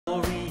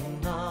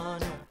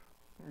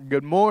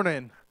Good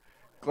morning.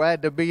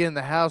 Glad to be in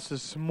the house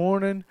this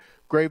morning.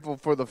 Grateful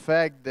for the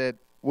fact that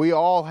we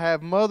all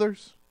have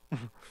mothers.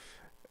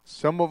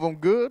 Some of them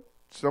good,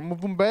 some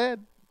of them bad.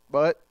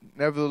 But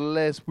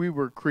nevertheless, we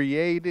were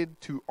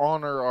created to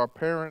honor our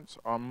parents,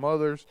 our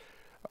mothers.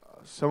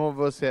 Some of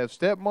us have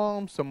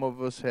stepmoms. Some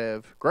of us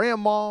have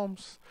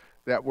grandmoms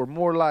that were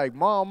more like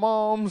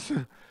moms.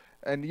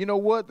 And you know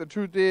what? The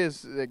truth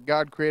is that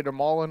God created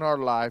them all in our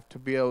life to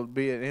be able to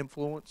be an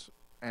influence.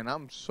 And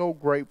I'm so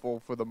grateful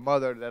for the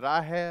mother that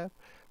I have,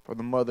 for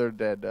the mother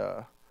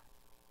that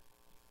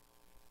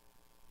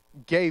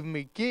gave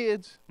me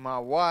kids, my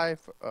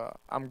wife.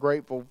 I'm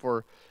grateful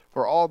for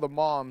all the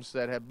moms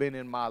that have been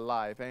in my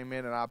life.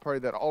 Amen. And I pray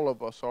that all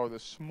of us are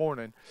this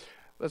morning.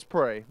 Let's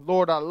pray.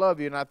 Lord, I love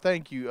you and I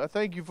thank you. I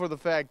thank you for the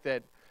fact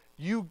that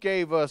you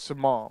gave us a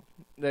mom,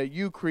 that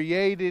you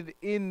created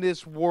in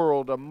this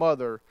world a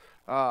mother.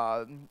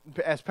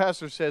 As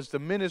Pastor says, the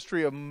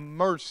ministry of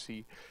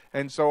mercy.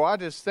 And so I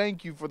just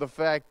thank you for the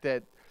fact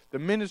that the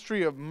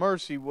ministry of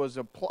mercy was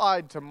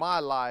applied to my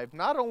life,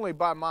 not only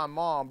by my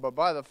mom, but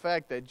by the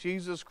fact that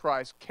Jesus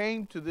Christ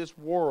came to this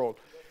world.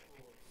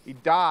 He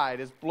died.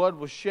 His blood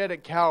was shed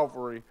at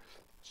Calvary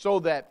so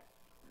that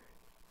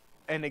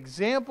an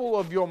example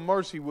of your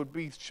mercy would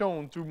be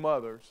shown through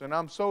mothers. And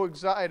I'm so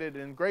excited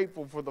and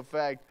grateful for the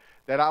fact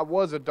that I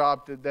was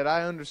adopted, that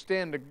I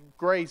understand the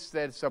grace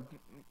that's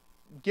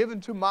given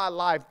to my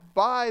life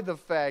by the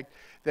fact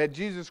that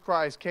Jesus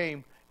Christ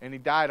came and He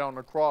died on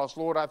the cross.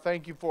 Lord, I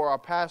thank you for our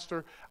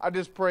pastor. I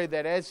just pray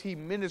that as he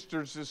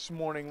ministers this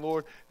morning,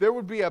 Lord, there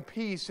would be a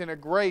peace and a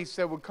grace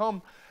that would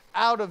come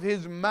out of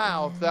his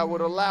mouth that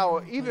would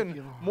allow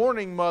even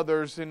mourning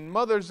mothers and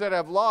mothers that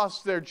have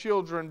lost their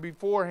children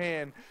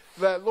beforehand,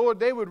 that, Lord,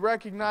 they would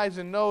recognize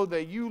and know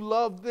that you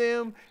love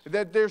them,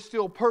 that there's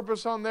still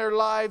purpose on their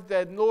life,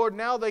 that, Lord,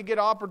 now they get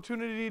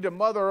opportunity to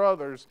mother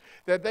others,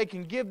 that they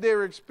can give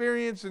their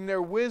experience and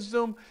their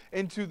wisdom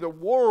into the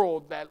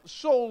world that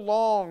so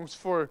longs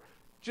for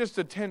just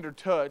a tender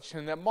touch,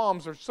 and that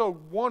moms are so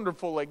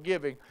wonderful at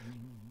giving.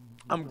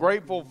 I'm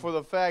grateful for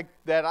the fact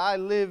that I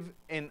live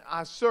and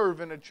I serve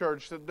in a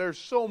church, that there's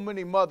so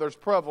many mothers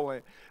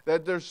prevalent,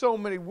 that there's so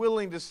many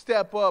willing to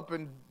step up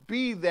and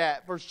be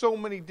that for so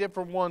many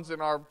different ones in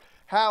our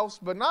house,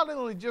 but not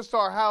only just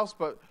our house,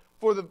 but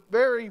for the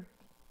very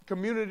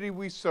community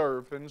we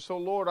serve. And so,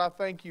 Lord, I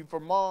thank you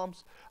for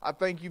moms. I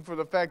thank you for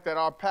the fact that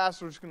our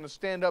pastor is going to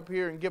stand up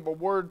here and give a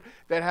word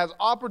that has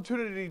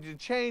opportunity to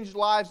change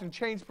lives and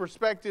change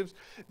perspectives,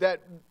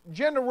 that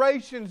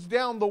generations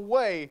down the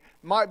way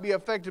might be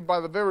affected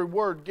by the very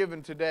word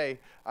given today.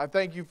 I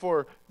thank you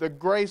for the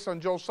grace on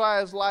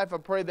Josiah's life. I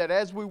pray that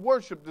as we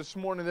worship this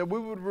morning, that we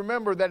would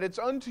remember that it's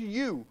unto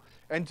you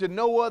and to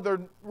no other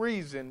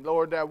reason,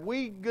 Lord, that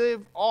we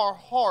give our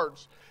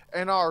hearts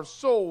and our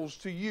souls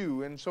to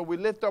you. And so we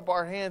lift up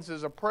our hands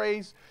as a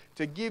praise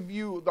to give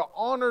you the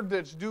honor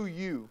that's due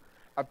you.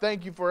 I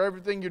thank you for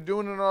everything you're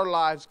doing in our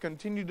lives.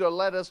 Continue to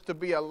let us to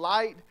be a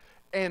light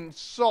and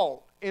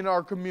salt in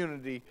our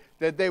community,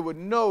 that they would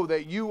know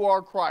that you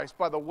are Christ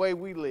by the way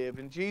we live.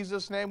 In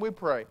Jesus' name we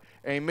pray.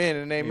 Amen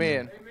and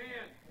amen.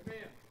 Amen.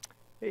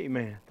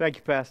 Amen. Thank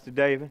you, Pastor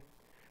David.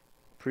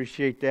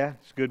 Appreciate that.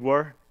 It's a good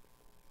word.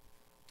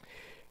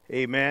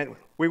 Amen.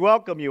 We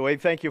welcome you. We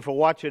thank you for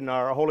watching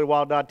our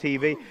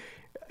holywild.tv.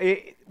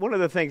 One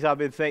of the things I've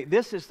been thinking,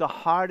 this is the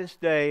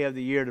hardest day of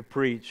the year to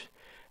preach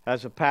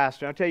as a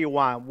pastor. I'll tell you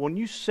why. When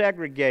you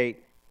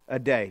segregate a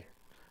day,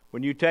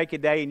 when you take a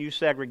day and you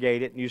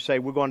segregate it and you say,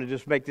 we're going to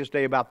just make this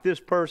day about this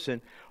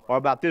person or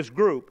about this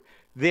group,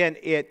 then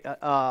it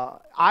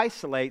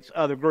isolates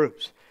other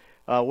groups.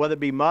 Whether it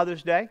be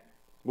Mother's Day,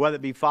 whether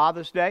it be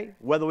Father's Day,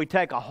 whether we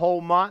take a whole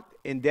month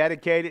and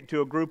dedicate it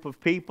to a group of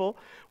people,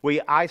 we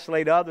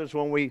isolate others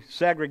when we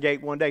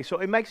segregate one day. So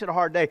it makes it a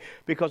hard day,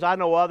 because I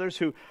know others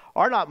who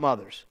are not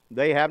mothers.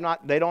 They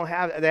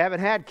haven't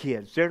had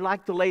kids. They're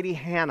like the lady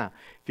Hannah.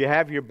 If you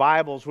have your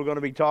Bibles, we're going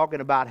to be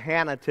talking about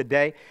Hannah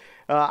today.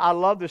 I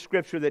love the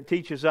scripture that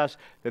teaches us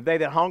that they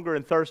that hunger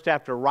and thirst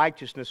after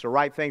righteousness or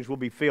right things will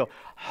be filled.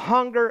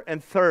 Hunger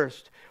and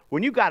thirst.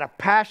 When you got a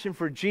passion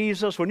for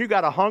Jesus, when you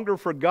got a hunger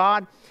for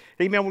God,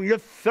 amen, when you're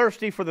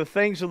thirsty for the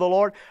things of the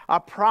Lord, I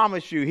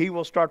promise you He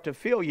will start to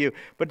fill you.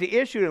 But the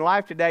issue in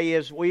life today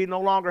is we no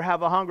longer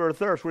have a hunger or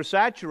thirst. We're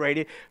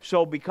saturated.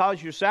 So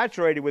because you're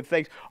saturated with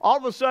things, all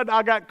of a sudden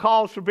I got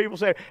calls from people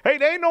saying, hey,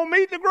 there ain't no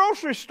meat in the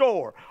grocery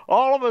store.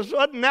 All of a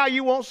sudden now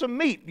you want some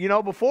meat. You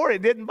know, before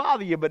it didn't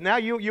bother you, but now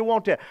you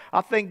want to.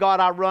 I thank God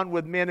I run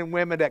with men and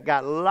women that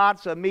got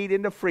lots of meat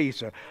in the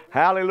freezer.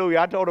 Hallelujah.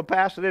 I told a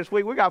pastor this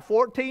week, we got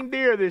 14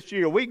 deer this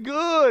year. We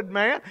good,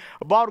 man.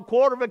 I bought a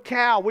quarter of a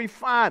cow. We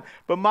fine.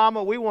 But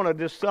Mama, we want to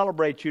just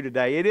celebrate you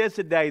today. It is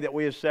a day that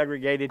we have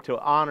segregated to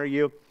honor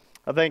you.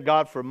 I thank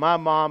God for my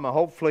mom, and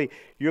hopefully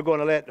you're going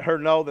to let her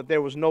know that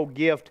there was no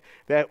gift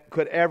that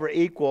could ever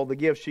equal the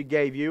gift she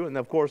gave you. And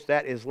of course,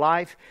 that is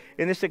life.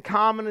 And it's the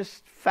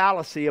commonest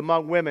fallacy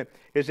among women,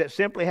 is that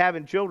simply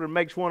having children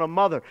makes one a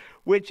mother,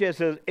 which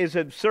is as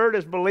absurd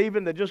as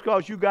believing that just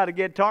because you got a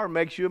guitar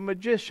makes you a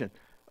magician.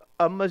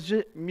 A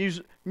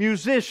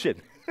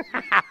musician.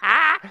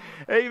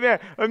 Amen.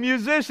 A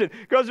musician.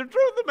 Because the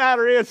truth of the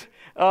matter is,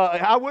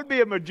 I would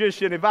be a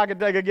magician if I could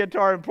take a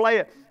guitar and play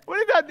it.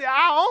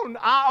 I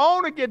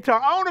own a guitar.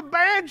 I own a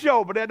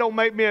banjo, but that don't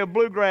make me a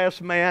bluegrass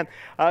man.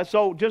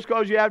 So just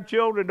because you have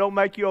children don't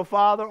make you a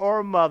father or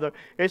a mother.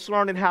 It's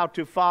learning how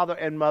to father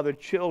and mother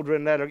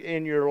children that are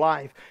in your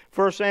life.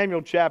 1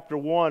 Samuel chapter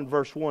 1,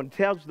 verse 1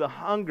 tells the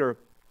hunger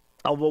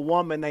of a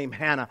woman named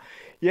Hannah.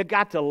 You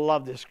got to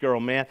love this girl,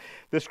 man.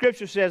 The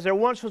scripture says there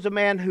once was a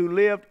man who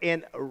lived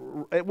in,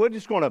 we're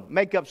just going to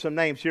make up some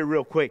names here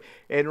real quick,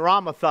 in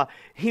Ramathah.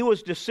 He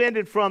was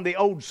descended from the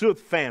old Zuth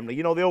family.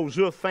 You know the old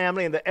Zuth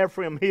family in the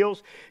Ephraim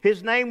hills?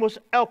 His name was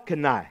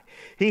Elkanah.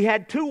 He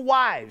had 2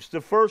 wives.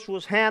 The first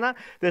was Hannah.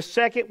 The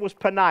second was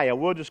Peninnah.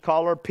 We'll just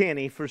call her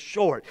Penny for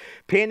short.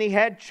 Penny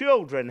had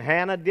children.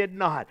 Hannah did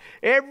not.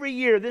 Every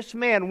year this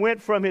man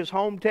went from his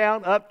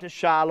hometown up to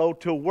Shiloh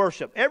to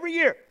worship. Every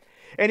year.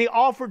 And he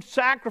offered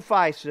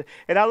sacrifices.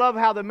 And I love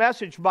how the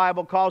Message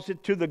Bible calls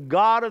it, to the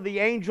God of the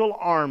angel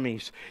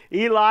armies.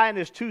 Eli and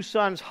his 2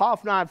 sons,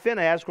 Hophni and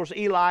Phinehas. Of course,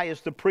 Eli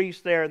is the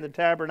priest there in the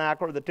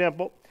tabernacle or the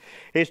temple.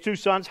 His 2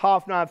 sons,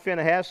 Hophni and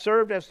Phinehas,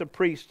 served as the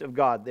priest of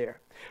God there.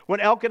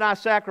 When Elkanah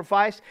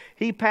sacrificed,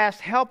 he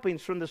passed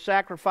helpings from the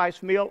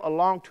sacrifice meal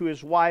along to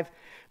his wife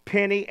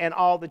Penny and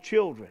all the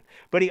children.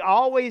 But he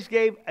always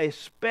gave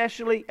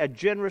especially a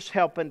generous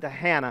helping to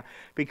Hannah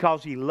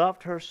because he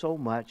loved her so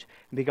much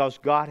and because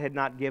God had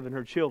not given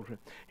her children.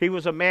 He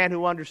was a man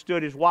who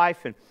understood his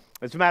wife, and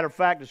as a matter of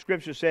fact, the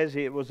scripture says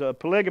he was a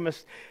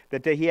polygamist,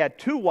 that he had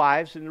 2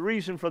 wives, and the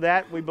reason for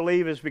that, we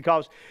believe, is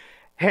because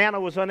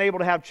Hannah was unable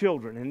to have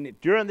children. And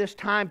during this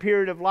time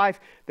period of life,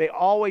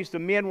 the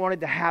men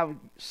wanted to have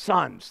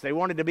sons. They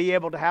wanted to be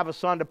able to have a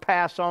son to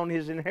pass on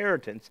his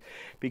inheritance.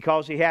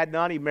 Because he had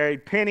none, he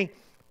married Penny.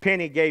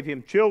 Penny gave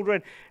him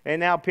children, and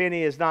now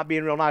Penny is not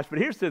being real nice. But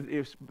here's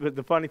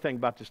the funny thing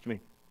about this to me.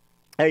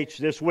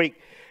 This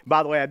week,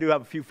 by the way, I do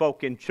have a few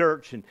folk in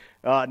church, and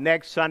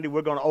next Sunday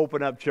we're going to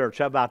open up church.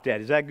 How about that?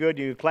 Is that good?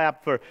 You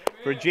clap for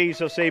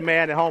Jesus,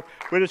 amen, at home.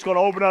 We're just going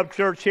to open up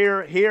church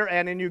here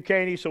and in New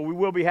Caney, so we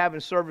will be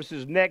having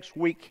services next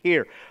week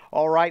here.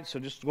 All right, so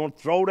just going to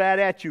throw that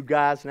at you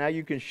guys. Now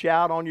you can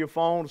shout on your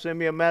phone, send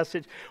me a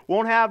message.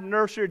 Won't have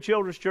nursery or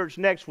children's church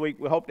next week.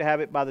 We hope to have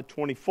it by the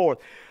 24th.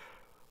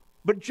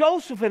 But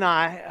Joseph and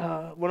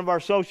I, one of our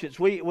associates,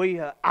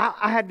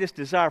 I had this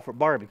desire for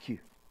barbecue.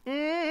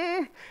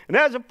 And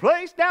there's a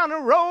place down the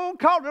road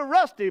called the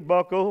Rusty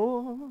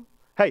Buckle.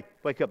 Hey,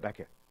 wake up back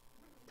here.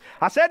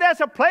 I said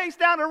there's a place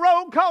down the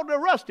road called the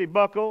Rusty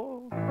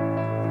Buckle.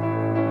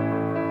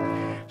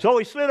 So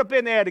he slid up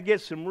in there to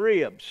get some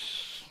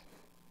ribs.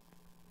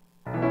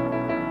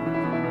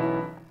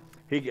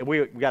 We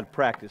got to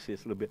practice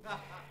this a little bit.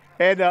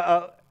 And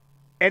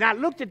I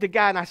looked at the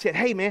guy and I said,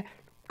 hey man,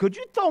 could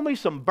you throw me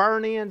some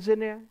burnt ends in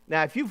there?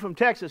 Now, if you're from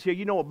Texas here,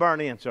 you know what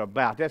burnt ends are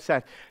about. That's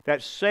that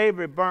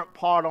savory burnt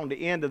part on the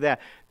end of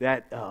that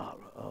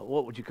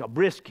what would you call,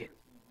 brisket.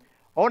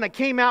 Oh, and it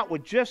came out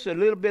with just a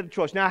little bit of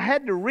choice. Now, I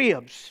had the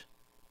ribs,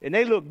 and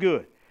they looked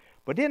good.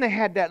 But then they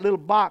had that little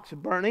box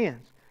of burnt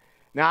ends.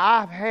 Now,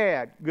 I've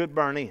had good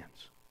burnt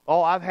ends.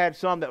 Oh, I've had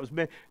some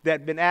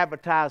that been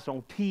advertised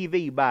on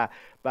TV by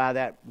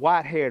that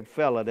white-haired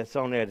fella that's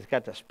on there that's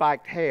got the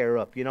spiked hair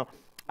up, you know.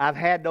 I've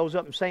had those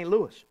up in St.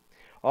 Louis.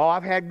 Oh,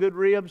 I've had good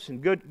ribs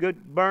and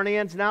good burnt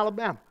ends in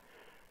Alabama.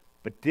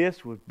 But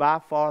this was by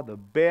far the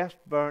best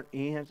burnt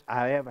ends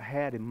I ever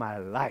had in my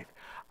life.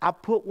 I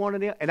put one of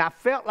them, and I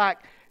felt like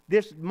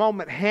this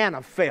moment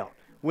Hannah felt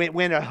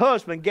when her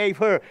husband gave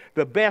her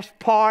the best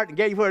part and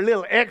gave her a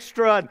little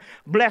extra and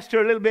blessed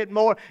her a little bit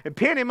more. And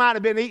Penny might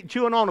have been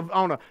chewing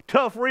on a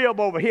tough rib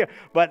over here,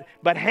 but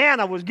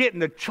Hannah was getting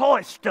the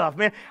choice stuff,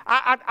 man.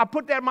 I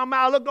put that in my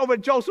mouth. I looked over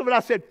at Joseph and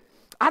I said,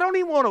 I don't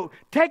even want to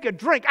take a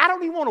drink. I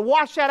don't even want to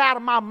wash that out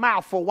of my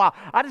mouth for a while.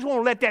 I just want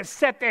to let that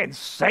sit there and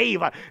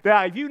savor.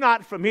 Now, if you're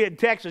not from here in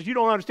Texas, you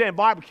don't understand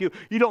barbecue.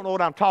 You don't know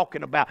what I'm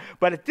talking about.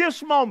 But at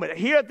this moment,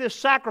 here at this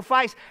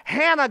sacrifice,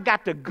 Hannah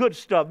got the good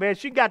stuff, man.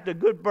 She got the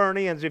good burnt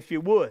ends, if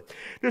you would.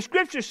 The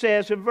scripture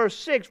says in verse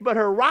 6, but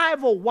her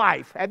rival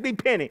wife, that'd be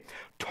Penny,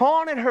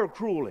 taunted her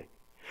cruelly,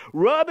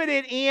 rubbing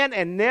it in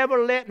and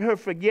never letting her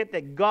forget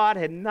that God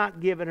had not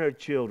given her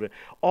children.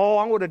 Oh,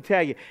 I'm going to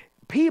tell you,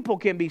 people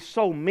can be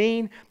so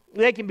mean.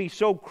 They can be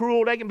so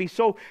cruel. They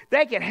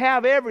can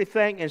have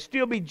everything and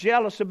still be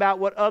jealous about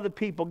what other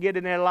people get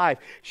in their life.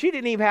 She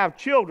didn't even have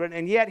children,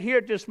 and yet here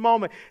at this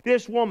moment,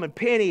 this woman,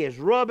 Penny, is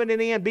rubbing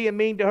it in, being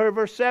mean to her.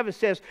 Verse 7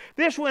 says,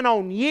 this went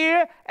on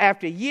year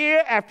after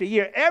year after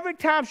year. Every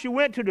time she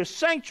went to the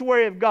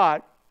sanctuary of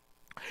God,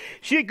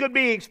 she could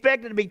be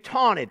expected to be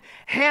taunted.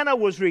 Hannah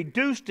was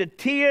reduced to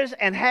tears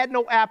and had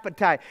no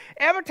appetite.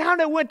 Every time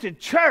they went to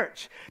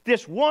church,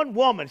 this one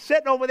woman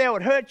sitting over there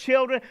with her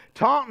children,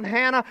 taunting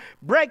Hannah,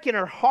 breaking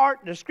her heart.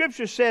 The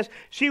scripture says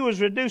she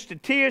was reduced to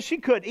tears. She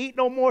couldn't eat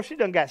no more. She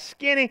done got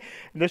skinny.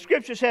 The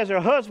scripture says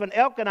her husband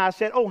Elkanah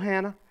said, oh,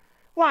 Hannah,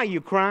 why are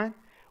you crying?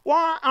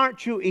 Why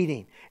aren't you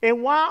eating?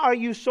 And why are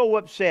you so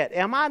upset?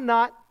 Am I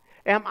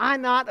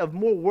not of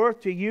more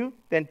worth to you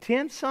than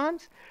 10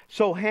 sons?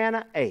 So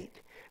Hannah ate.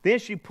 Then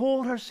she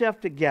pulled herself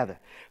together,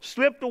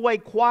 slipped away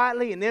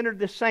quietly, and entered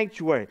the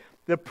sanctuary.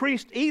 The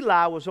priest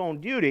Eli was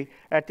on duty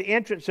at the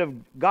entrance of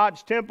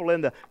God's temple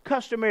in the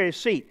customary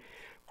seat.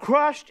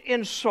 Crushed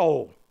in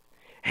soul,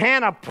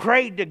 Hannah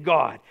prayed to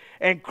God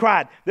and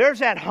cried. There's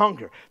that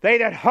hunger. They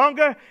that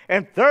hunger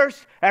and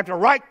thirst after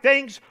right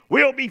things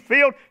will be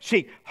filled.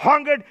 She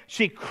hungered,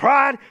 she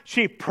cried,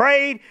 she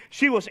prayed,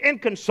 she was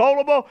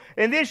inconsolable,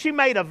 and then she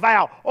made a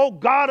vow. Oh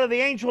God of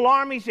the angel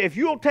armies, if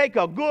you'll take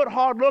a good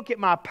hard look at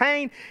my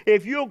pain,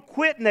 if you'll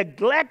quit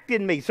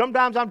neglecting me.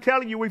 Sometimes I'm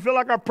telling you, we feel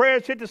like our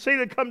prayers hit the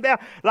ceiling, come down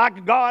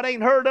like God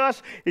ain't heard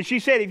us. And she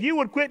said, if you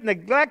would quit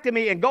neglecting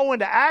me and go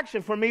into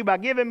action for me by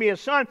giving me a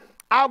son,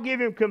 I'll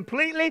give him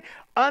completely,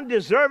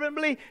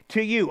 undeservedly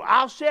to you.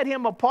 I'll set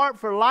him apart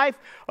for life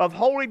of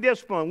holy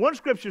discipline. One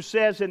scripture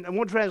says, in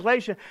one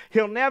translation,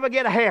 he'll never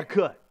get a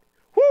haircut.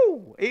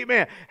 Whoo!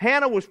 Amen.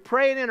 Hannah was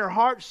praying in her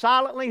heart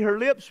silently. Her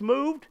lips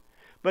moved,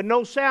 but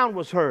no sound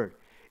was heard.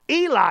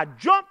 Eli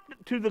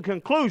jumped to the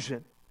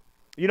conclusion.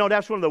 You know,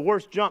 that's one of the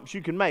worst jumps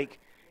you can make,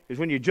 is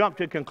when you jump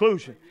to a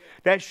conclusion,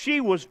 that she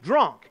was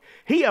drunk.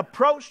 He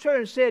approached her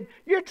and said,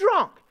 you're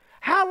drunk.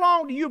 How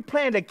long do you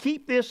plan to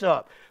keep this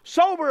up?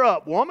 Sober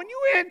up, woman.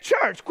 You in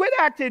church. Quit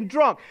acting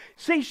drunk.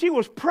 See, she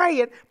was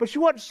praying, but she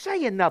wasn't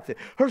saying nothing.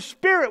 Her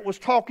spirit was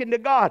talking to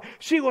God.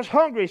 She was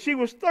hungry. She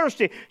was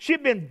thirsty.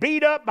 She'd been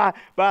beat up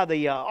by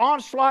the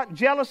onslaught and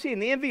jealousy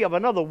and the envy of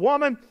another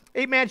woman.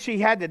 Amen. She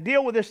had to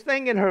deal with this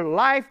thing in her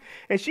life.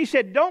 And she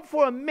said, don't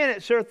for a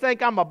minute, sir,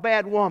 think I'm a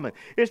bad woman.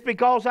 It's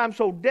because I'm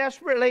so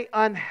desperately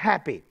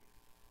unhappy.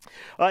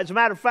 As a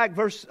matter of fact,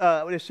 verse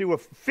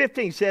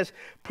 15 says,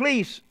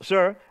 please,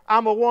 sir,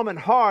 I'm a woman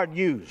hard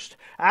used.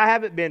 I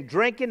haven't been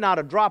drinking, not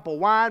a drop of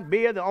wine,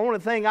 beer. The only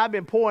thing I've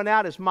been pouring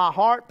out is my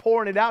heart,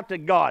 pouring it out to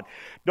God.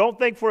 Don't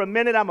think for a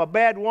minute I'm a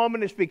bad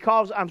woman. It's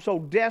because I'm so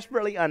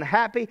desperately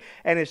unhappy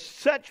and it's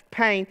such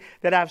pain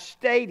that I've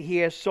stayed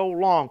here so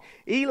long.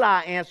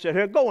 Eli answered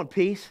her, go in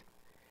peace.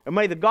 And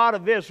may the God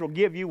of Israel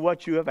give you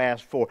what you have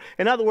asked for.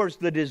 In other words,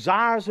 the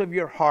desires of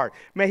your heart.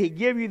 May He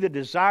give you the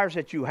desires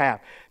that you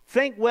have.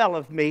 Think well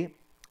of me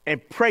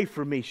and pray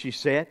for me, she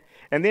said.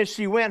 And then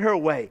she went her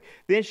way.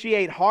 Then she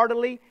ate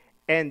heartily,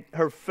 and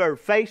her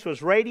face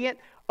was radiant.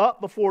 Up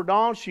before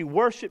dawn, she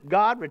worshiped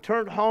God,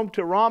 returned home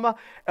to Ramah.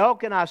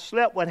 Elkanah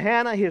slept with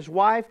Hannah, his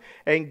wife,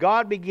 and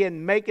God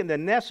began making the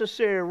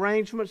necessary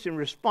arrangements in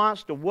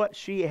response to what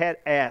she had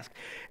asked.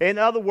 In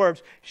other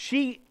words,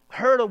 she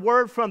heard a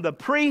word from the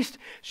priest.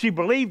 She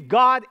believed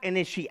God, and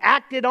then she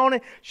acted on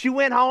it. She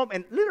went home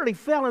and literally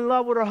fell in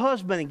love with her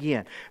husband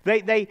again.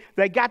 They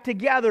got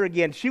together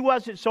again. She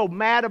wasn't so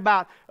mad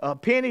about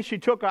Penny. She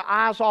took her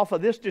eyes off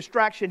of this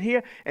distraction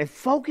here and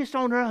focused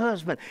on her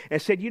husband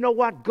and said, you know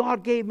what?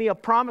 God gave me a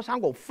promise.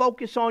 I'm going to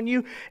focus on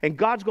you, and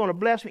God's going to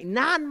bless me.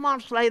 9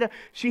 months later,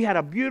 she had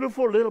a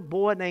beautiful little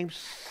boy named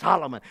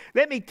Solomon.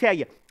 Let me tell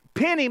you,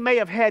 Penny may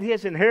have had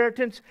his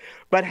inheritance,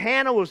 but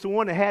Hannah was the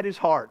one that had his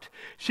heart.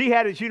 She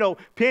had his,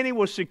 Penny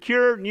was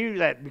secure, knew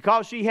that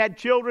because she had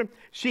children,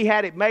 she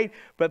had it made,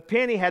 but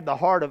Penny had the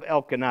heart of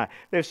Elkanah.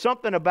 There's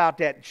something about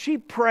that. She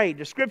prayed.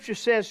 The scripture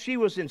says she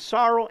was in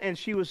sorrow and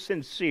she was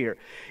sincere.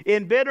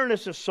 In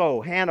bitterness of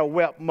soul, Hannah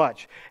wept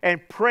much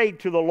and prayed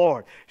to the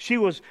Lord. She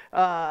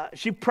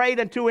prayed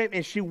unto him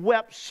and she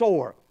wept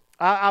sore.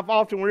 I've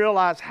often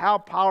realized how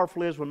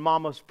powerful it is when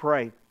mamas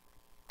pray.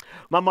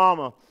 My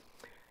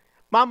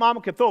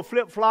mama could throw a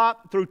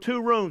flip-flop through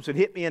 2 rooms and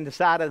hit me in the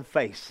side of the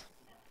face.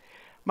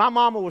 My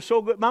mama was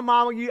so good. My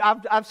mama,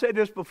 I've said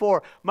this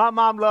before, my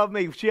mom loved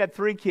me. She had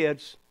 3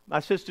 kids.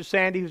 My sister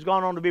Sandy, who's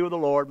gone on to be with the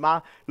Lord.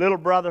 My little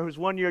brother, who's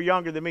 1 year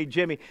younger than me,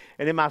 Jimmy,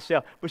 and then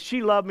myself. But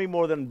she loved me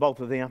more than both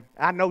of them.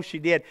 I know she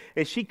did.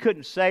 And she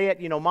couldn't say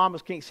it.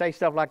 Mamas can't say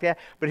stuff like that.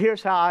 But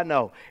here's how I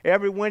know.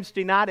 Every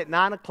Wednesday night at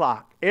 9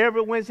 o'clock,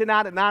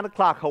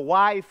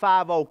 Hawaii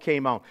 5-0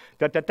 came on.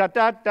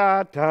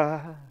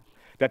 Da-da-da-da-da-da.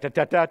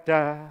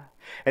 Da-da-da-da-da.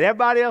 And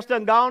everybody else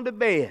done gone to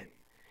bed.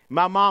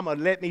 My mama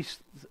let me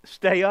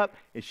stay up,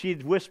 and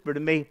she'd whisper to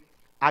me,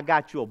 I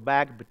got you a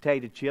bag of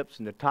potato chips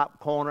in the top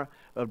corner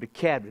of the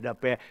cabinet up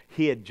there,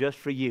 hid just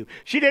for you.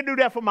 She didn't do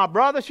that for my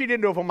brother. She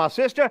didn't do it for my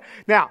sister.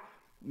 Now,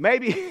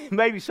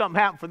 maybe something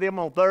happened for them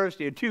on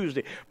Thursday or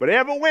Tuesday. But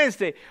every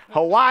Wednesday,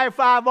 Hawaii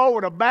 5-0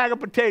 with a bag of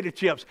potato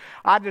chips.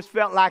 I just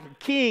felt like a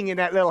king in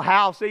that little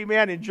house,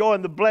 amen,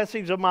 enjoying the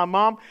blessings of my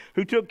mom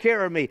who took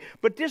care of me.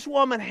 But this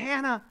woman,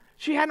 Hannah,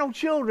 she had no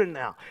children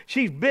now.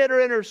 She's bitter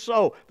in her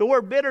soul. The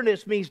word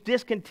bitterness means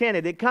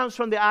discontented. It comes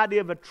from the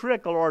idea of a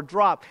trickle or a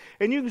drop.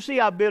 And you can see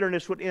how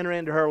bitterness would enter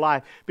into her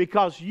life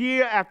because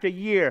year after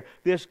year,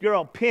 this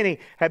girl, Penny,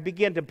 had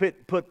begun to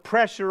put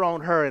pressure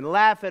on her and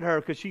laugh at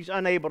her because she's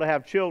unable to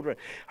have children.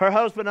 Her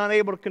husband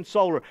unable to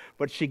console her.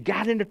 But she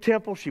got in the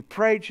temple. She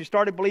prayed. She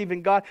started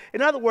believing God.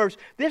 In other words,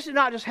 this did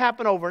not just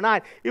happen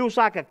overnight. It was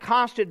like a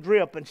constant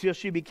drip until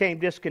she became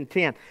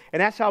discontent.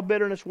 And that's how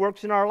bitterness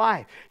works in our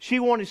life. She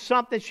wanted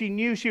something she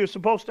knew she was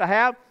supposed to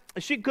have.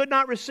 She could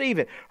not receive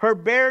it. Her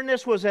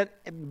barrenness was an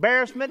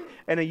embarrassment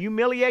and a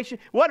humiliation.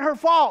 It wasn't her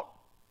fault.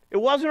 It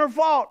wasn't her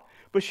fault.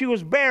 but she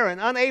was barren,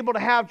 unable to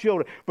have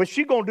children. But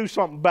she's going to do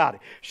something about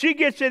it. She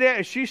gets in there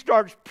and she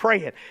starts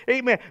praying.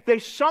 Amen.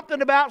 There's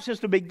something about since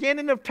the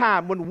beginning of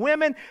time when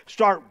women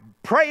start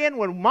praying,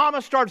 when mama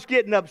starts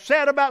getting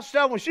upset about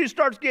stuff, when she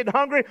starts getting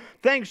hungry,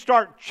 things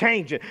start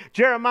changing.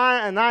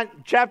 Jeremiah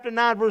chapter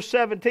 9, verse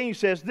 17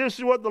 says, this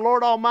is what the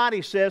Lord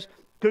Almighty says,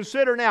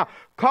 consider now,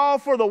 call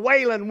for the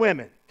wailing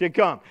women to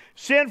come.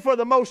 Send for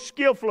the most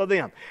skillful of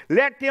them.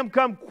 Let them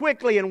come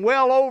quickly and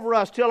well over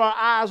us till our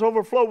eyes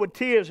overflow with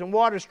tears and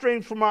water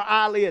streams from our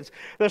eyelids.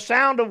 The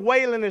sound of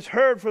wailing is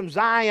heard from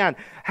Zion.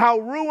 How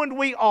ruined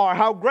we are.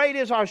 How great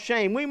is our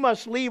shame. We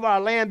must leave our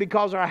land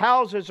because our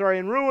houses are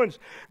in ruins.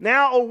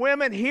 Now, O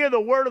women, hear the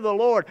word of the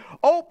Lord.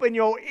 Open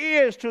your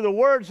ears to the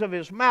words of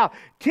his mouth.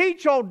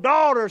 Teach your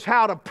daughters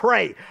how to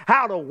pray,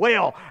 how to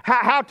wail,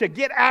 how to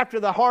get after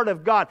the heart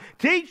of God.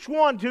 Teach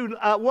one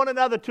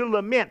another to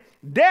lament.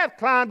 Death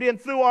climbed in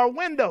through our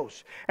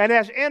windows and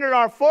has entered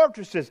our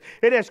fortresses.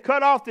 It has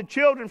cut off the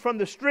children from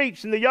the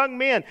streets and the young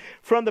men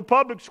from the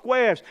public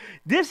squares.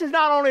 This is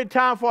not only a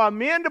time for our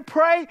men to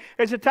pray,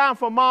 it's a time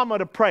for mama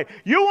to pray.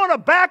 You want to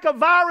back a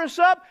virus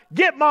up?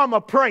 Get mama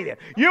praying.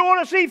 You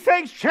want to see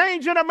things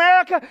change in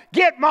America?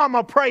 Get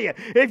mama praying.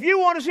 If you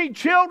want to see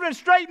children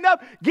straightened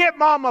up, get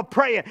mama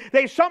praying.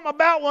 There's something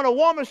about when a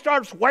woman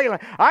starts wailing.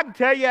 I can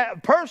tell you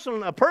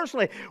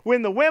personally,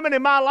 when the women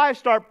in my life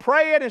start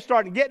praying and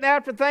start getting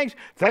after things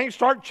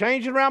start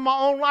changing around my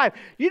own life.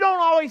 You don't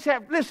always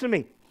have, listen to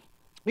me,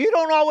 you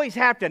don't always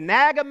have to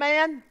nag a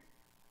man.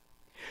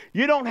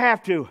 You don't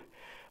have to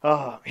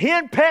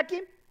henpeck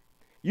him.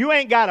 You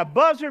ain't got a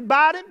buzzard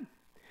bite him.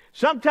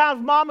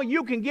 Sometimes, mama,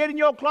 you can get in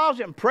your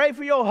closet and pray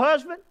for your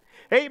husband.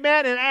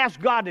 Amen. And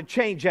ask God to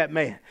change that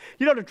man.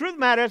 You know, the truth of the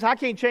matter is, I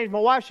can't change my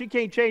wife. She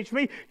can't change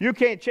me. You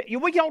can't change.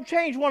 We don't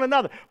change one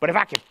another. But if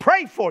I can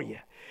pray for you.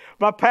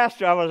 My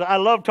pastor, I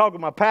love talking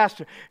to my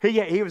pastor.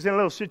 He was in a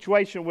little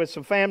situation with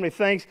some family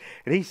things.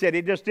 And he said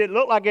it just didn't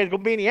look like there was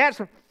going to be any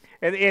answer.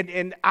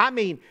 And I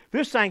mean,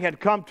 this thing had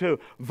come to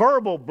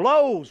verbal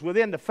blows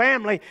within the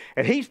family,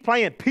 and he's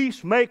playing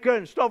peacemaker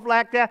and stuff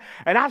like that.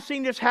 And I've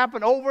seen this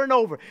happen over and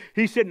over.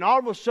 He said, and all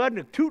of a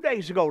sudden, 2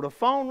 days ago, the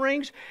phone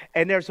rings,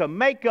 and there's a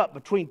makeup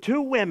between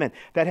two women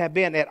that have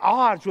been at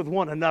odds with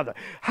one another.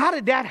 How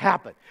did that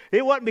happen?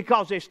 It wasn't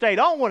because they stayed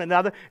on one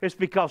another. It's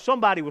because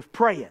somebody was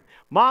praying.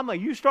 Mama,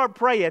 you start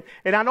praying,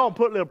 and I know I'm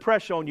putting a little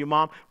pressure on you,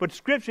 Mom, but the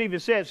Scripture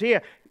even says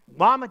here,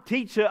 Mama,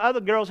 teach the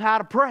other girls how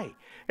to pray.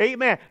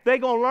 Amen. They're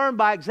going to learn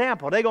by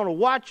example. They're going to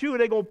watch you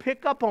and they're going to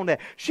pick up on that.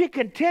 She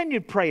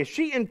continued praying.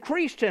 She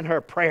increased in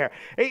her prayer.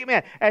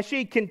 Amen. As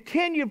she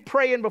continued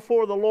praying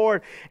before the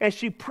Lord, and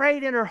she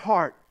prayed in her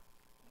heart.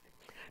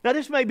 Now,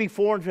 this may be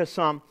foreign to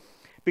some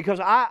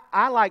because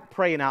I like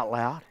praying out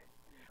loud.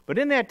 But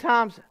in that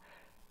times,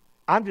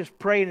 I'm just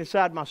praying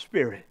inside my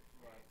spirit.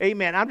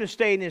 Amen. I'm just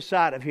staying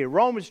inside of here.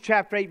 Romans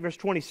chapter 8, verse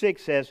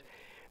 26 says,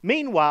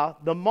 meanwhile,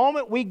 the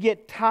moment we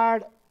get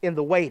tired in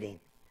the waiting,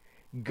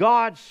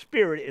 God's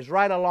Spirit is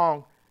right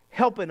along,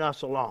 helping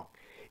us along.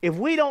 If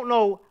we don't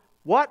know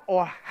what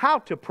or how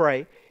to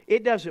pray,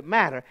 it doesn't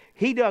matter.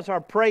 He does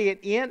our praying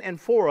in and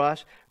for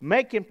us,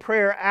 making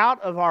prayer out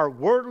of our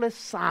wordless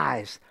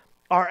sighs,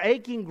 our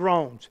aching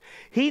groans.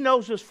 He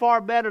knows us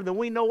far better than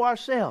we know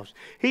ourselves.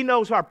 He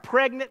knows our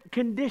pregnant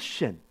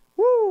condition.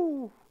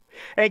 Woo!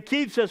 And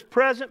keeps us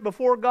present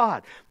before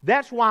God.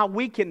 That's why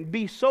we can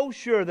be so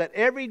sure that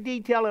every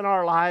detail in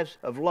our lives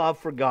of love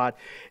for God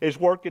is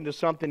working to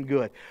something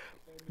good.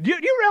 Do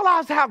you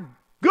realize how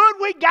good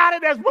we got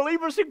it as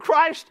believers in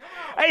Christ?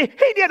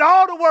 He did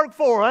all the work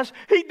for us.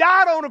 He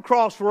died on the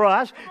cross for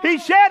us. He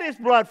shed His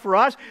blood for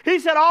us. He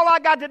said, all I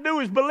got to do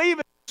is believe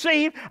and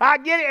receive. I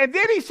get it. And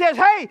then He says,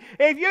 hey,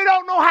 if you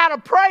don't know how to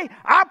pray,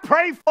 I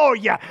pray for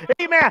you.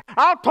 Amen.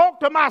 I'll talk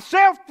to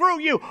myself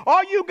through you.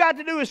 All you got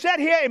to do is sit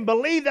here and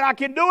believe that I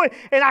can do it,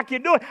 and I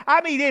can do it.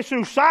 I mean, it's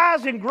through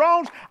sighs and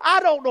groans. I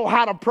don't know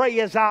how to pray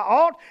as I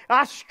ought.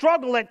 I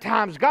struggle at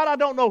times. God, I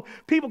don't know.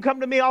 People come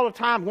to me all the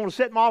time, want to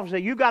sit in my office and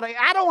say, you got to,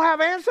 I don't have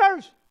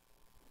answers.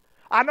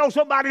 I know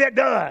somebody that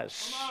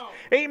does.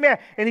 Amen.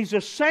 And He's the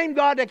same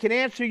God that can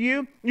answer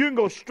you. You can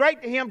go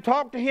straight to Him,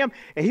 talk to Him,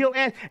 and He'll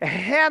answer.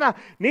 Hannah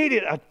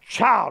needed a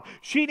child.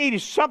 She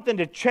needed something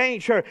to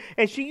change her.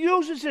 And she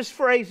uses this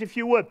phrase, if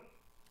you would,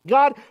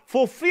 God,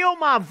 fulfill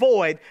my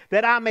void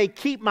that I may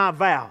keep my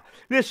vow.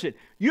 Listen,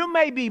 you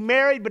may be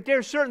married, but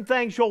there's certain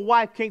things your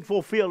wife can't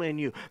fulfill in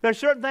you. There's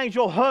certain things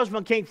your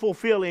husband can't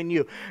fulfill in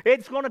you.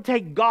 It's going to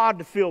take God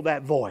to fill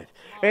that void.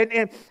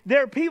 And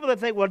there are people that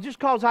think, well, just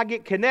because I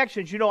get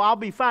connections, I'll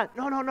be fine.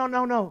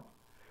 No.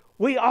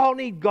 We all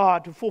need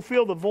God to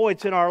fulfill the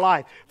voids in our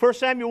life. 1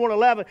 Samuel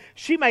 1:11,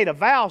 she made a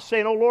vow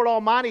saying, O Lord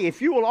Almighty,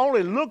 if you will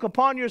only look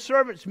upon your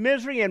servant's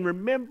misery and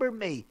remember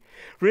me,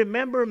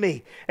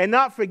 and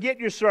not forget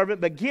your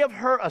servant, but give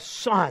her a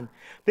son,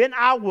 then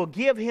I will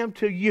give him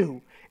to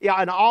you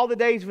in all the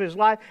days of his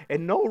life,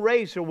 and no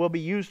razor will be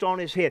used on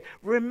his head.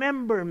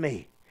 Remember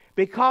me.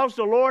 Because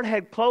the Lord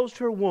had closed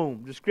her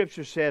womb, the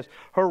Scripture says,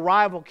 her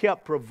rival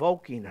kept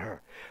provoking her.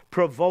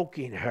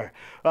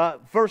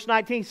 Verse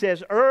 19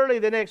 says, early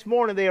the next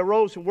morning they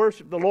arose and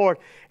worshiped the Lord,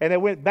 and they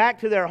went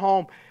back to their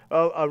home,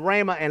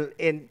 Ramah,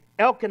 and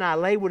Elkanah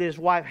lay with his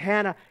wife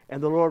Hannah,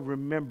 and the Lord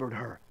remembered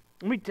her.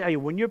 Let me tell you,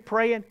 when you're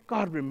praying,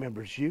 God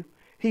remembers you.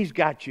 He's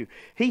got you.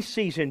 He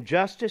sees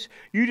injustice.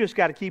 You just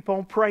got to keep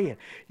on praying.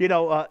 You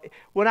know,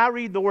 when I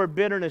read the word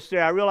bitterness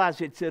there, I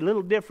realize it's a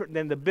little different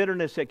than the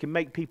bitterness that can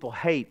make people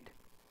hate.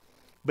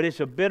 But it's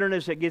a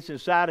bitterness that gets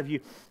inside of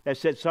you that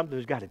says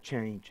something's got to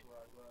change.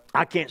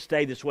 I can't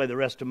stay this way the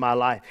rest of my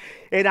life.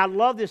 And I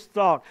love this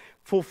thought.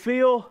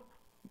 Fulfill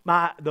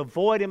the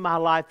void in my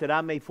life that I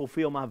may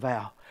fulfill my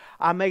vow.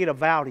 I made a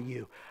vow to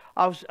you.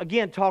 I was,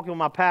 again, talking with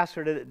my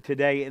pastor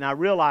today, and I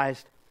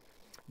realized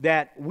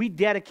that we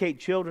dedicate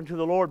children to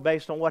the Lord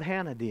based on what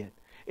Hannah did.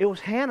 It was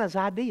Hannah's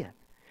idea.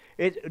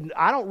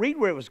 I don't read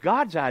where it was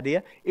God's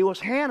idea. It was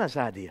Hannah's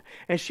idea.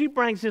 And she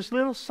brings this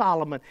little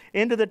Solomon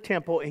into the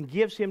temple and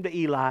gives him to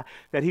Eli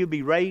that he would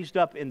be raised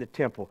up in the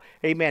temple.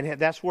 Amen.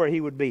 That's where he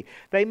would be.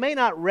 They may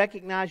not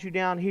recognize you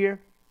down here,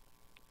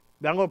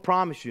 but I'm going to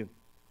promise you,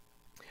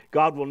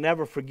 God will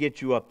never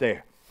forget you up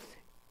there.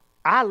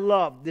 I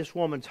love this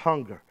woman's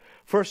hunger.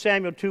 1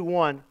 Samuel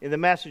 2:1 in the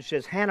Message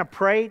says, Hannah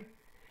prayed.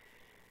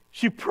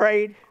 She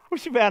prayed. When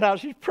she found out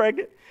she's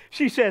pregnant,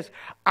 she says,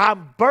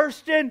 I'm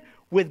bursting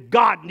with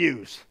God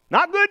news.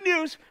 Not good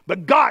news,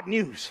 but God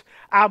news.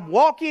 I'm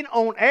walking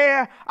on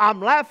air. I'm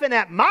laughing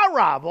at my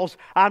rivals.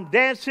 I'm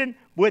dancing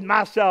with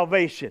my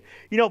salvation.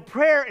 You know,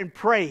 prayer and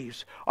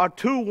praise are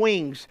two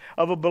wings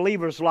of a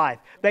believer's life.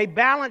 They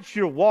balance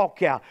your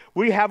walk out.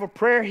 We have a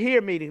prayer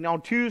here meeting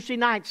on Tuesday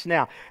nights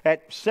now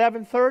at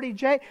 7:30,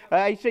 Jay?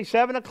 I say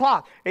 7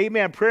 o'clock.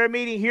 Amen. Prayer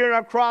meeting here in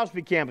our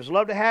Crosby campus.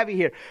 Love to have you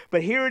here.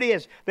 But here it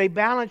is. They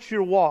balance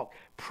your walk.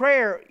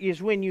 Prayer is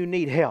when you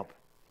need help.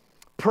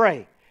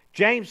 Pray.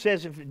 James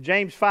says in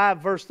James 5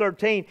 verse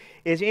 13,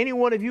 is any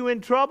one of you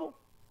in trouble?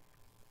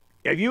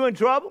 If you're in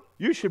trouble,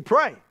 you should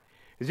pray.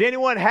 Is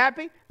anyone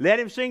happy? Let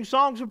him sing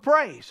songs of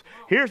praise.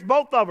 Here's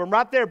both of them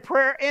right there,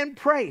 prayer and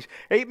praise.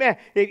 Amen.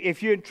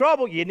 If you're in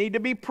trouble, you need to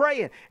be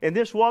praying. And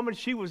this woman,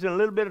 she was in a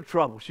little bit of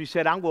trouble. She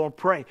said, I'm going to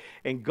pray.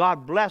 And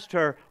God blessed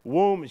her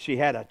womb. And she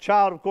had a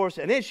child, of course.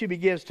 And then she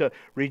begins to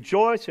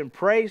rejoice and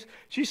praise.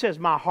 She says,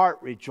 my heart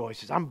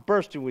rejoices. I'm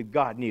bursting with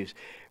God news.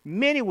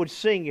 Many would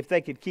sing if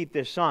they could keep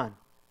their son.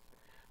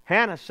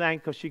 Hannah sang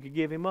because she could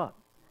give him up.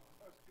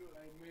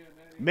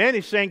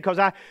 Many sing because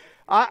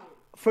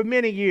for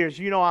many years,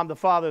 you know, I'm the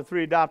father of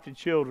 3 adopted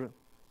children.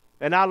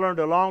 And I learned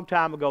a long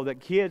time ago that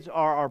kids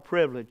are our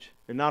privilege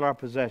and not our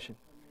possession.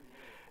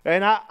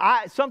 And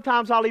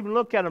sometimes I'll even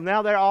look at them.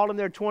 Now they're all in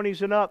their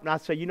 20s and up. And I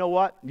say, you know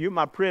what? You're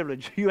my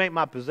privilege. You ain't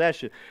my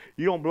possession.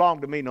 You don't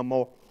belong to me no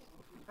more.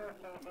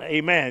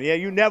 Amen. Yeah,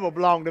 you never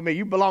belong to me.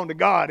 You belong to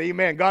God.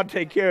 Amen. God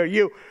take care of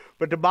you.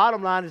 But the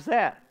bottom line is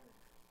that.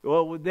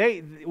 Well,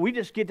 we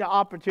just get the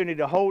opportunity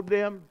to hold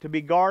them, to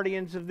be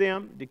guardians of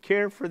them, to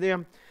care for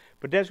them.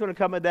 But there's going to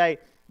come a day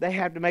they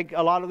have to make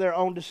a lot of their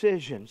own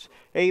decisions.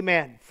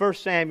 Amen. 1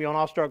 Samuel, and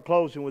I'll start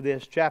closing with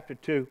this, chapter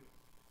 2.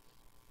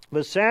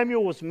 But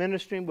Samuel was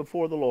ministering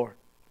before the Lord.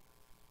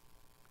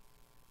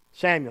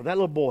 Samuel, that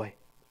little boy.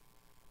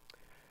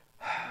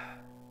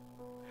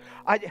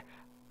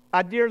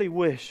 I dearly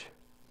wish,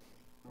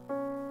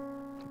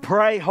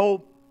 pray,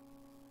 hope,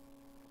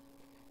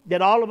 that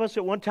all of us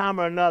at one time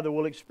or another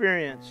will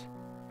experience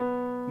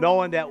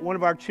knowing that one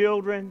of our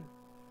children,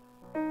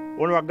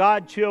 one of our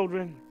God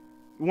children,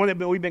 one that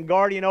we've been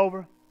guardian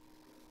over,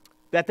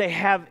 that they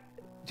have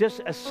just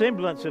a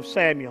semblance of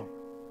Samuel.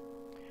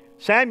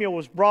 Samuel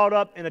was brought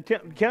up in a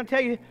temple. Can I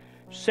tell you,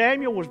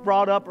 Samuel was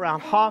brought up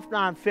around Hophni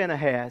and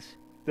Phinehas,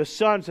 the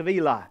sons of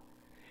Eli.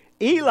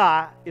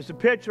 Eli is a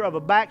picture of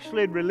a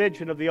backslid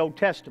religion of the Old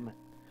Testament.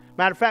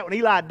 Matter of fact, when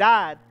Eli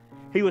died,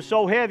 he was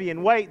so heavy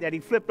in weight that he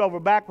flipped over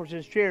backwards in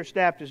his chair and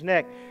snapped his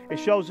neck. It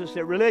shows us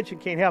that religion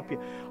can't help you.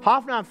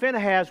 Hophni and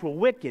Phinehas were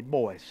wicked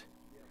boys.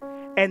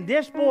 And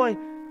this boy,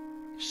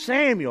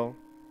 Samuel,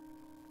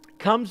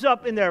 comes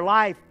up in their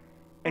life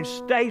and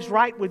stays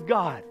right with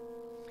God.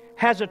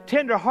 Has a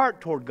tender heart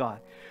toward God.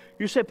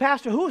 You say,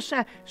 Pastor, who is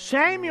Samuel?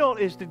 Samuel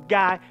is the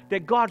guy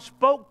that God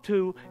spoke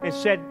to and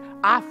said,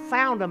 I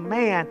found a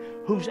man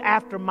who's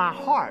after my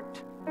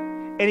heart.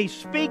 And he's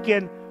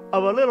speaking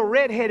of a little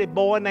red-headed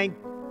boy named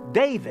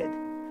David,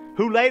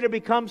 who later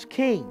becomes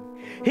king.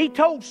 He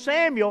told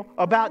Samuel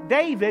about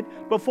David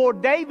before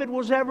David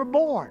was ever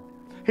born.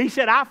 He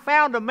said, I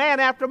found a man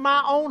after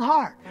my own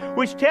heart,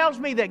 which tells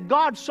me that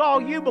God saw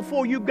you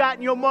before you got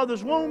in your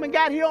mother's womb and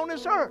got here on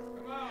this earth.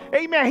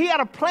 Amen. He had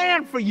a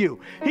plan for you.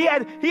 He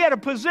had a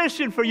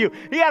position for you.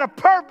 He had a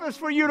purpose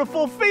for you to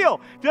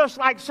fulfill, just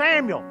like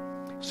Samuel.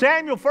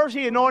 Samuel, first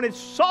he anointed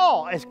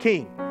Saul as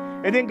king.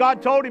 And then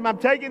God told him, I'm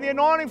taking the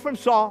anointing from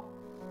Saul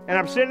and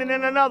I'm sending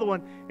in another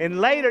one. And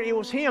later it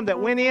was him that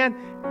went in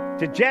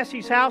to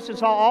Jesse's house and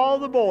saw all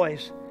the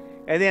boys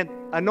and then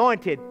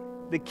anointed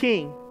the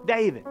king,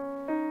 David.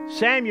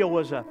 Samuel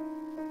was a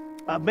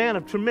man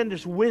of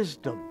tremendous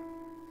wisdom.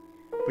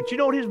 But you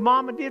know what his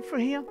mama did for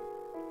him?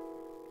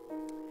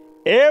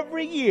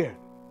 Every year,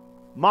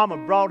 Mama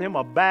brought him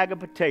a bag of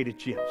potato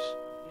chips.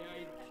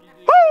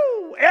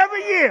 Woo!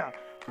 Every year,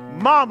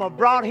 Mama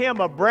brought him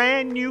a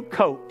brand new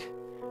coat.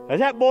 As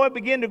that boy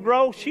began to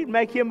grow, she'd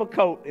make him a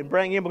coat and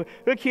bring him a...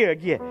 Look here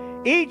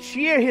again. Each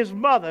year, his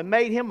mother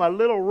made him a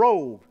little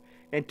robe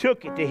and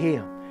took it to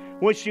him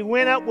when she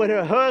went up with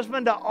her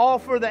husband to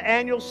offer the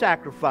annual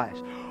sacrifice.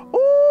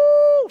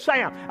 Ooh,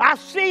 Sam, I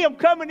see him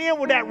coming in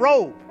with that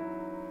robe.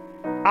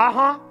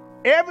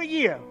 Every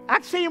year.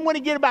 I'd see him when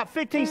he get about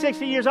 15,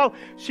 16 years old.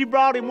 She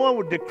brought him one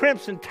with the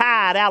Crimson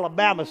Tide,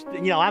 Alabama,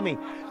 the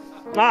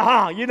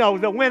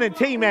winning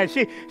team. Man,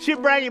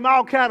 she'd bring him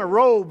all kind of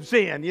robes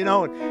in,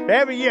 and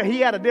every year he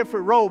had a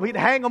different robe. He'd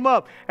hang them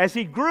up. As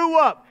he grew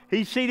up,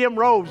 he'd see them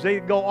robes.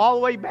 They'd go all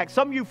the way back.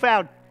 Some of you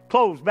found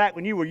clothes back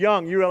when you were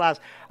young. You realize,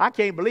 I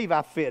can't believe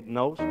I fit in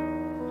those.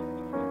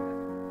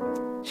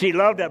 She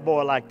loved that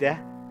boy like that.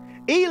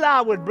 Eli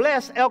would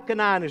bless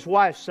Elkanah and his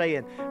wife,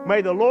 saying,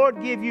 "May the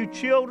Lord give you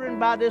children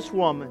by this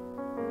woman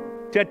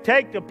to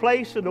take the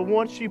place of the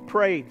one she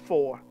prayed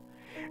for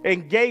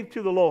and gave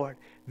to the Lord."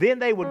 Then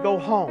they would go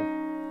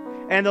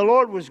home. And the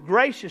Lord was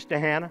gracious to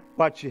Hannah.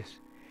 Watch this.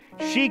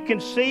 She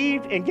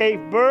conceived and gave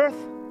birth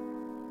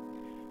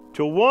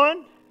to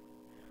 1,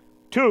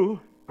 2,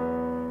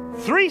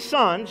 3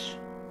 sons,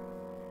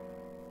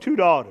 2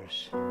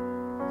 daughters.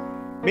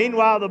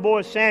 Meanwhile, the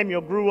boy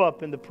Samuel grew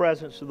up in the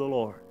presence of the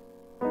Lord.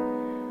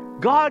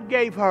 God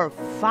gave her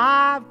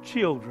 5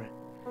 children.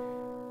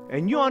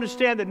 And you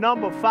understand the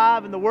number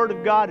 5 in the Word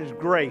of God is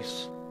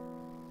grace.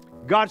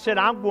 God said,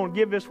 I'm going to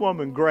give this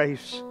woman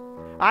grace.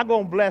 I'm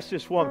going to bless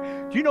this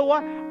woman. Do you know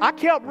what? I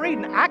kept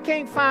reading. I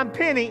can't find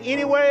penny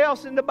anywhere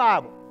else in the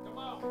Bible.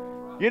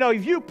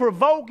 If you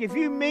provoke, if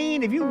you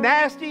mean, if you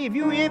nasty, if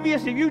you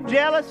envious, if you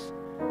jealous,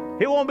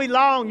 it won't be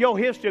long. Your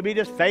history will be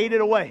just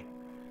faded away.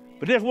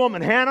 But this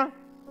woman, Hannah,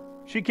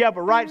 she kept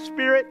a right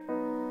spirit.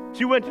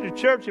 She went to the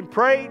church and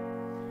prayed.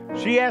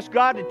 She asked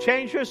God to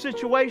change her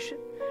situation.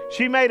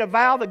 She made a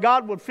vow that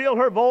God would fill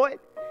her void.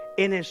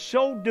 And in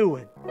so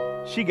doing,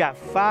 she got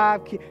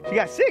 5 kids. She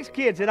got 6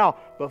 kids in all,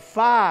 but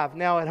 5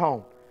 now at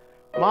home.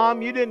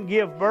 Mom, you didn't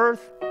give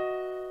birth.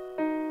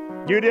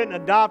 You didn't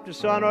adopt a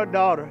son or a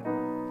daughter.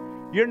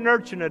 You're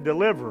nurturing a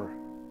deliverer,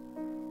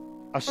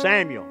 a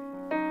Samuel,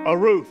 a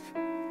Ruth,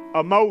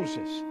 a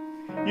Moses.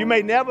 You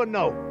may never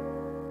know.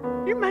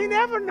 You may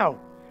never know.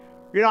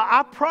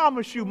 I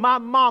promise you, my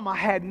mama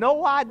had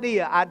no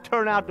idea I'd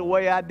turn out the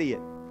way I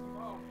did.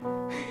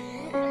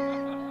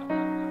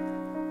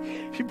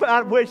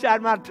 I wish I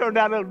might have turned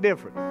out a little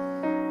different.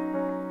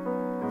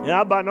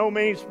 I'm by no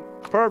means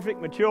perfect,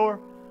 mature.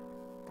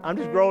 I'm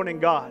just growing in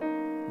God.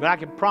 But I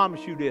can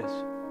promise you this.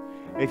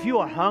 If you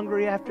are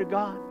hungry after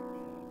God,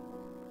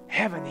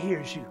 heaven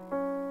hears you.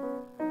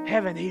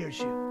 Heaven hears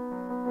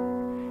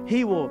you.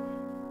 He will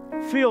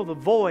fill the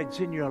voids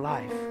in your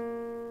life.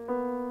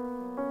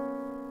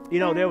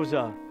 There was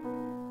a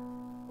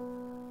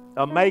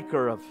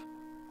maker of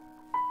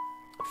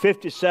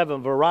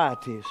 57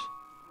 varieties.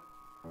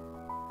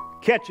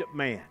 Ketchup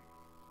man.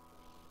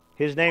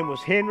 His name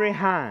was Henry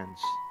Hines.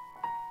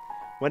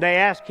 When they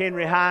asked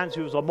Henry Hines,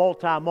 who was a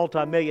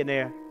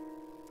multi-millionaire,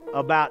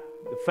 about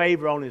the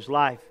favor on his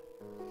life,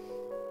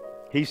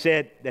 he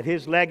said that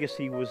his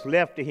legacy was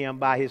left to him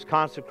by his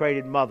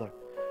consecrated mother,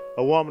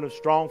 a woman of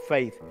strong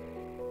faith.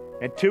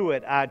 And to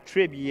it I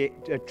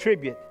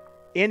attribute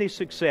any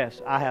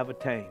success I have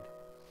attained.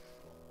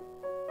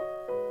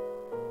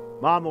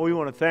 Mama, we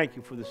want to thank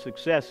you for the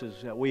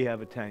successes that we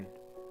have attained.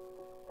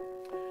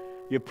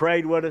 You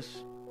prayed with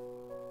us.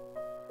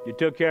 You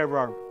took care of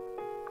our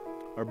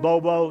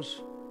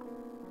bobos.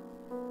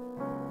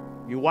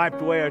 You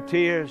wiped away our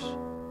tears.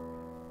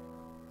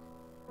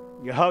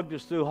 You hugged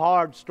us through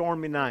hard,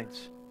 stormy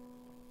nights.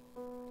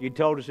 You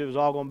told us it was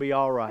all going to be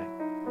all right.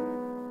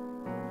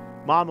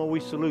 Mama, we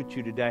salute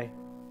you today.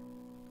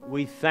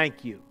 We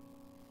thank you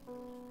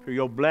for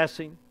your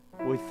blessing.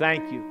 We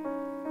thank you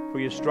for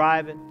your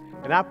striving.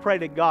 And I pray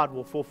that God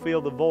will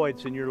fulfill the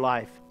voids in your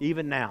life,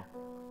 even now.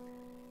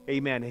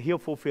 Amen. And He'll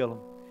fulfill them.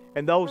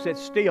 And those that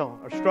still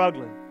are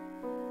struggling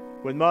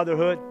with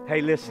motherhood,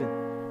 hey, listen.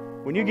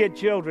 When you get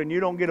children, you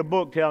don't get a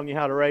book telling you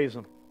how to raise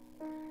them.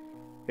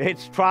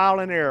 It's trial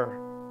and error.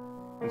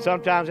 And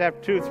sometimes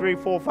after 2, 3,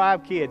 4,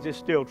 5 kids, it's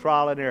still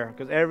trial and error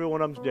because every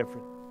one of them's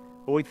different.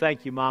 But we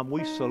thank you, Mom.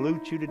 We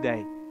salute you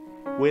today.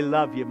 We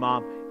love you,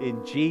 Mom.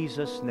 In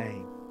Jesus'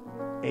 name,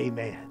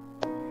 amen.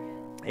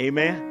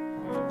 Amen.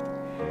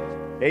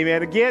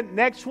 Amen. Again,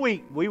 next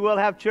week, we will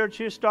have church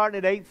here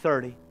starting at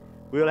 8:30.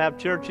 We will have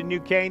church in New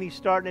Caney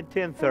starting at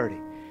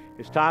 10:30.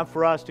 It's time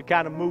for us to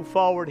kind of move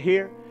forward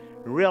here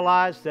and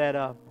realize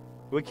that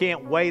we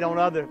can't wait on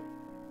other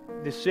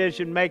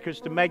decision makers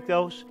to make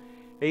those.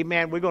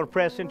 Amen. We're going to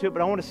press into it,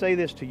 but I want to say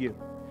this to you.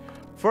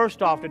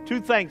 First off, the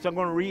 2 things I'm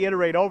going to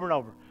reiterate over and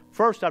over.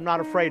 First, I'm not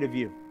afraid of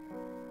you.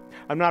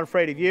 I'm not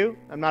afraid of you.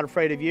 I'm not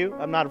afraid of you.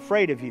 I'm not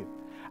afraid of you.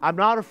 I'm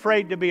not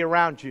afraid to be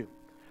around you.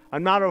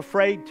 I'm not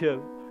afraid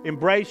to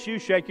embrace you,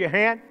 shake your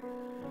hand,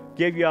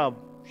 give you a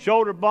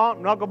shoulder bump,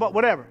 knuckle bump,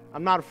 whatever.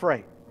 I'm not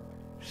afraid.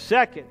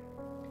 Second,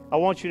 I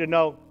want you to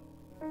know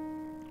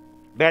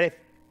that if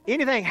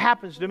anything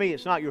happens to me,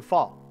 it's not your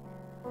fault.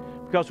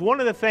 Because one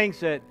of the things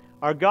that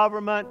our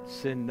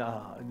governments and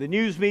the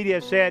news media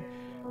have said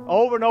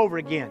over and over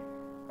again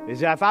is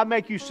that if I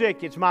make you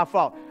sick, it's my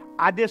fault.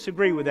 I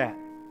disagree with that.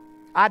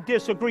 I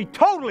disagree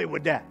totally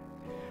with that.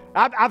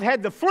 I've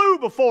had the flu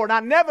before, and I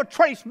never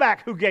traced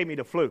back who gave me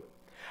the flu.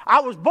 I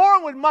was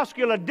born with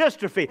muscular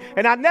dystrophy,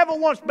 and I never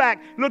once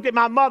back looked at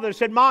my mother and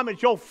said, Mom,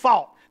 it's your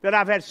fault that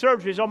I've had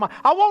surgeries on my...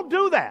 I won't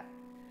do that.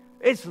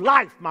 It's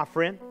life, my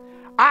friend.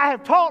 I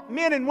have taught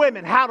men and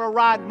women how to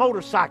ride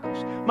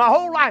motorcycles. My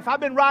whole life, I've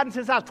been riding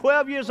since I was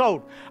 12 years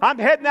old. I'm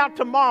heading out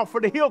tomorrow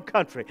for the hill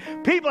country.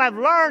 People have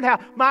learned how,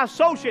 my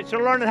associates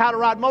are learning how to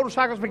ride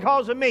motorcycles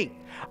because of me.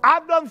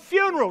 I've done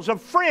funerals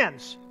of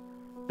friends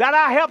that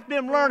I helped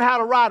them learn how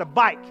to ride a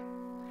bike.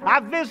 I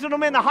visited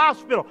them in the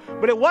hospital,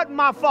 but it wasn't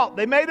my fault.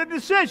 They made a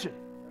decision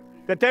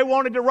that they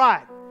wanted to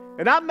ride.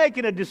 And I'm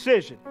making a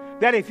decision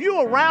that if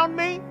you're around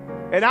me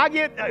and I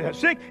get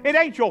sick, it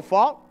ain't your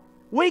fault.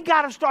 We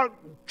got to start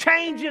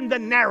changing the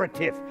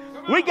narrative.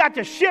 We got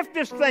to shift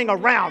this thing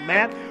around,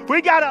 man.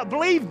 We got to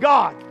believe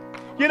God.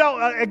 You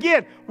know,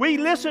 again, we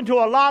listen to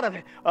a lot of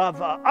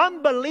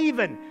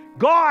unbelieving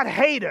God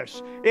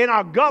haters in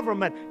our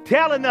government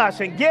telling us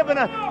and giving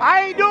us.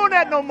 I ain't doing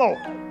that no more.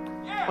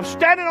 I'm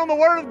standing on the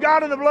Word of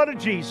God and the blood of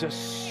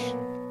Jesus.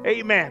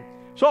 Amen.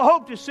 So I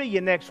hope to see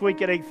you next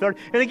week at 8:30.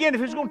 And again,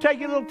 if it's going to take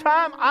you a little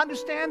time, I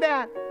understand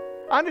that.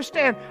 I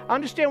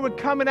understand we're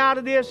coming out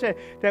of this,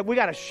 that we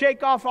got to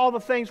shake off all the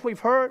things we've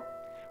heard.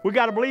 We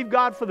got to believe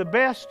God for the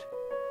best.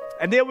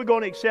 And then we're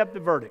going to accept the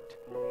verdict.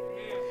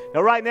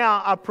 Now, right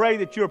now, I pray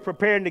that you're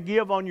preparing to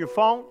give on your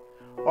phone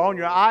or on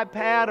your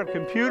iPad or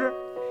computer.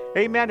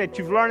 Amen. That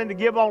you've learned to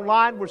give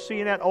online. We're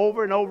seeing that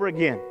over and over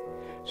again.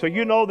 So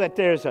you know that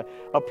there's a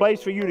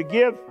place for you to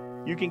give.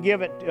 You can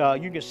give it.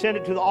 You can send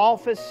it to the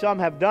office. Some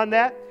have done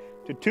that.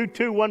 To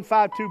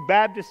 22152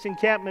 Baptist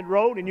Encampment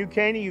Road in New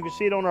Caney. You can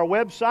see it on our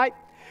website.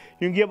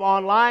 You can give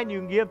online. You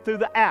can give through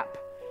the app.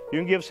 You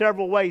can give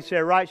several ways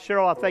there, right,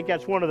 Cheryl? I think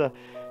that's one of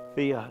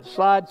the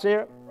slides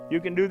there.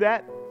 You can do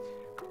that.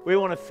 We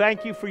want to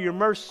thank you for your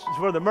mercy,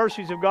 for the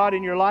mercies of God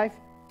in your life.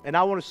 And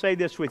I want to say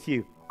this with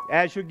you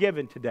as you're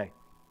giving today.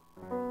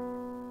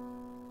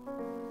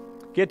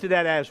 Get to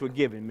that as we're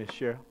giving, Miss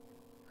Cheryl.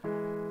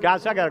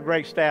 Guys, I got a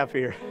great staff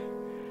here.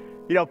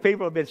 You know,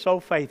 people have been so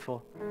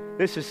faithful.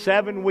 This is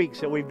 7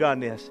 weeks that we've done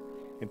this.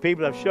 And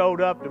people have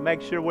showed up to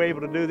make sure we're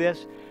able to do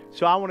this.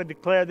 So I want to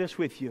declare this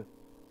with you.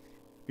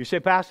 You say,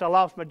 Pastor, I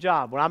lost my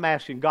job. Well, I'm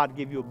asking God to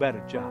give you a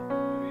better job.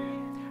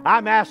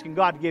 I'm asking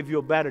God to give you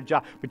a better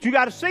job. But you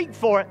got to seek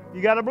for it.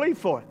 You got to believe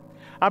for it.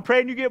 I'm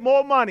praying you get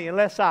more money in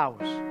less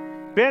hours.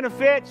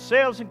 Benefits,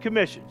 sales, and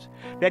commissions.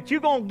 That you're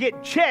going to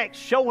get checks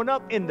showing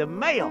up in the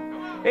mail.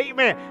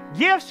 Amen.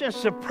 Gifts and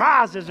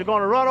surprises are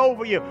going to run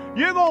over you.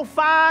 You're going to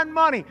find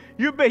money.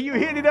 You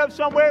hit it up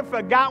somewhere and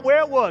forgot where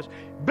it was.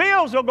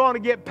 Bills are going to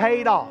get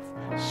paid off.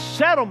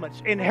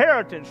 Settlements,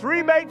 inheritance,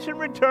 rebates and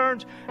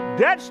returns,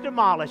 debts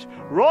demolished,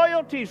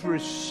 royalties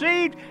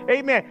received.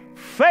 Amen.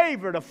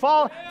 Favor to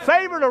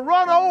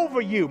run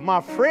over you,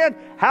 my friend.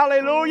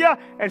 Hallelujah.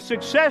 And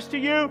success to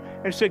you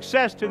and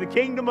success to the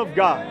kingdom of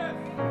God.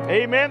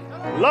 Amen.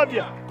 Love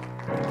you.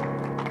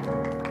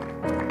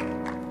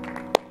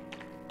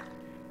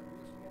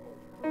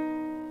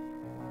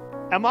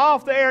 Am I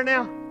off the air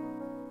now?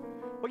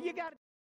 Well, you got to.